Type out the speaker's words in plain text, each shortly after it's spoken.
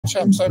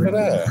chaps over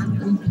there,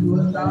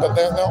 but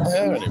they're not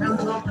here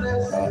anymore.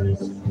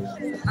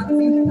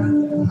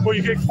 Well,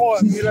 you'll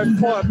have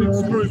quite a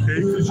mixed group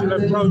here because you'll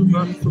have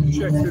Roma from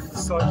Czech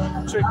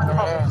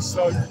Republic,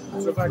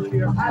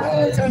 Slovakia.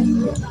 Okay.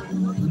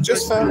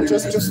 Just for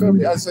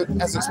as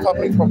it's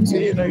public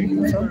property, you know.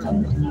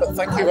 But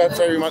thank you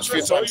very much for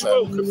your time,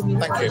 sir.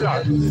 Thank you.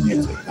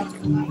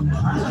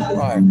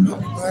 Right.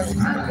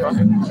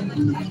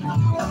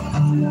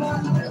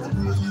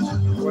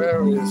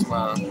 Where is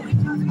man?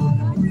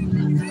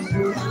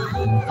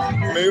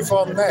 Move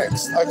on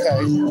next. Okay.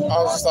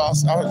 I'll just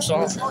ask.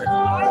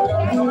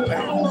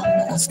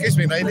 Excuse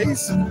me,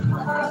 ladies.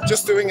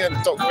 Just doing a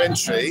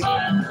documentary.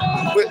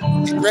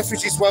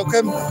 Refugees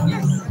welcome.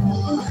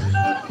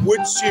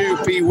 Would you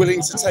be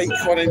willing to take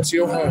one into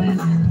your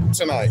home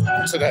today?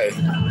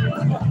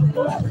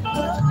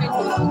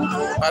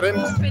 Pardon?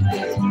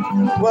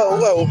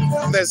 Well,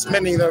 there's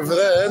many over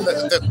there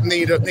that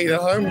need a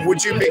home.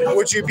 Would you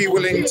be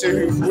willing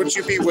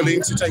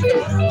to take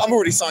them? I'm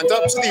already signed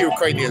up to the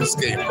Ukrainian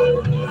scheme.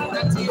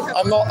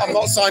 I'm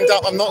not signed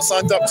up. I'm not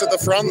signed up to the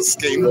France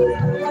scheme.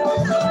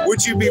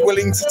 Would you be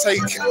willing to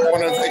take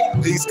one of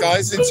these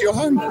guys into your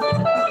home?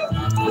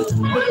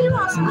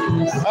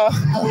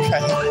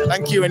 Okay.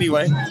 Thank you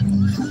anyway.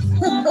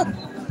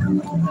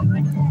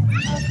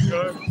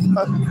 No.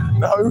 I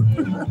know.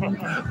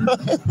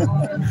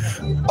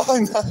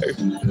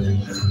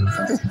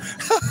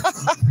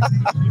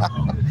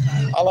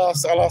 I'll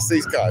ask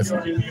these guys.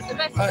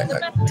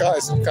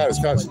 Guys.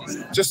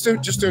 Just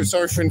do.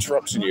 Sorry for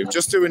interrupting you.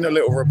 Just doing a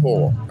little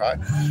report. Right.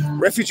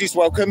 Refugees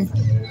welcome.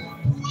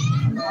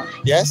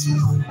 Yes.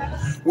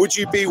 Would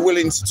you be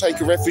willing to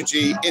take a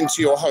refugee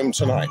into your home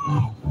tonight?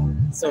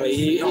 Sorry,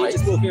 you're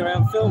just walking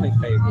around filming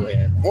people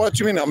here. What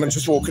do you mean I'm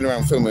just walking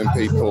around filming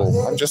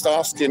people? I'm just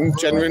asking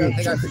genuine... I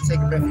think I could take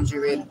a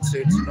refugee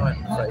into tonight,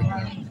 I'm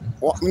afraid.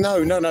 What?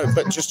 No,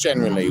 but just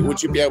generally,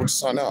 would you be able to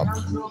sign up?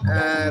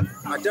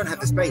 I don't have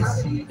the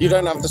space. You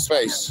don't have the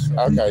space?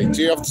 Okay.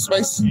 Do you have the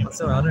space?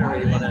 Sorry, I don't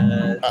really want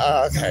to...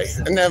 Okay.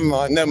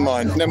 Never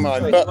mind.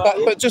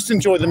 But just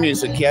enjoy the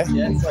music, yeah?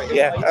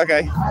 Yeah,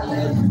 okay.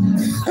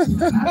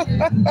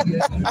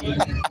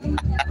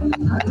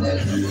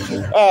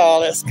 Oh,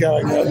 let's go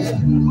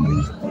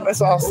again.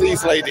 Let's ask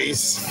these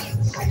ladies.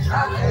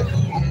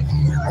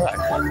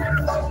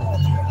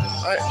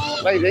 Right,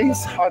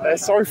 ladies, hi there.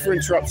 Sorry for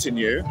interrupting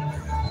you.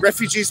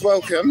 Refugees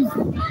welcome.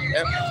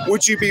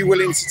 Would you be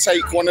willing to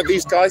take one of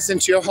these guys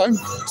into your home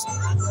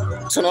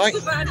tonight?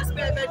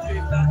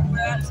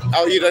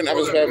 Oh, you don't have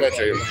a spare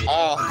bedroom.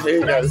 Ah, here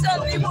you go.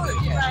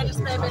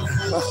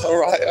 All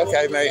right,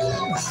 okay, mate.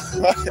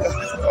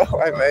 All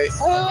right, mate.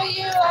 Who are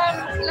you?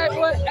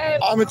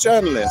 I'm a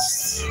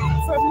journalist.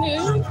 From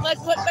who?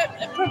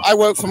 I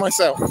work for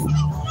myself.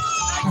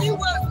 You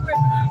work for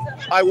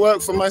I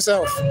work for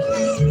myself.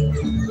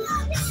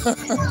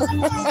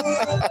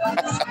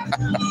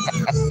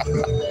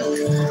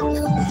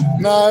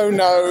 No.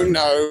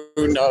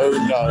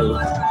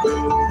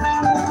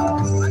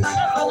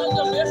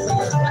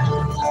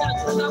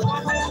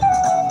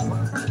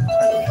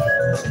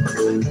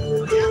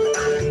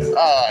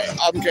 Alright,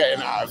 I'm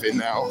getting out of it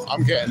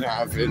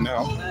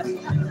now.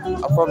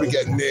 I'll probably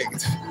get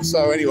nicked.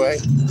 So anyway,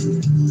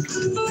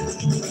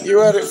 you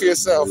heard it for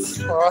yourself.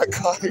 Alright,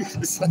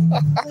 guys.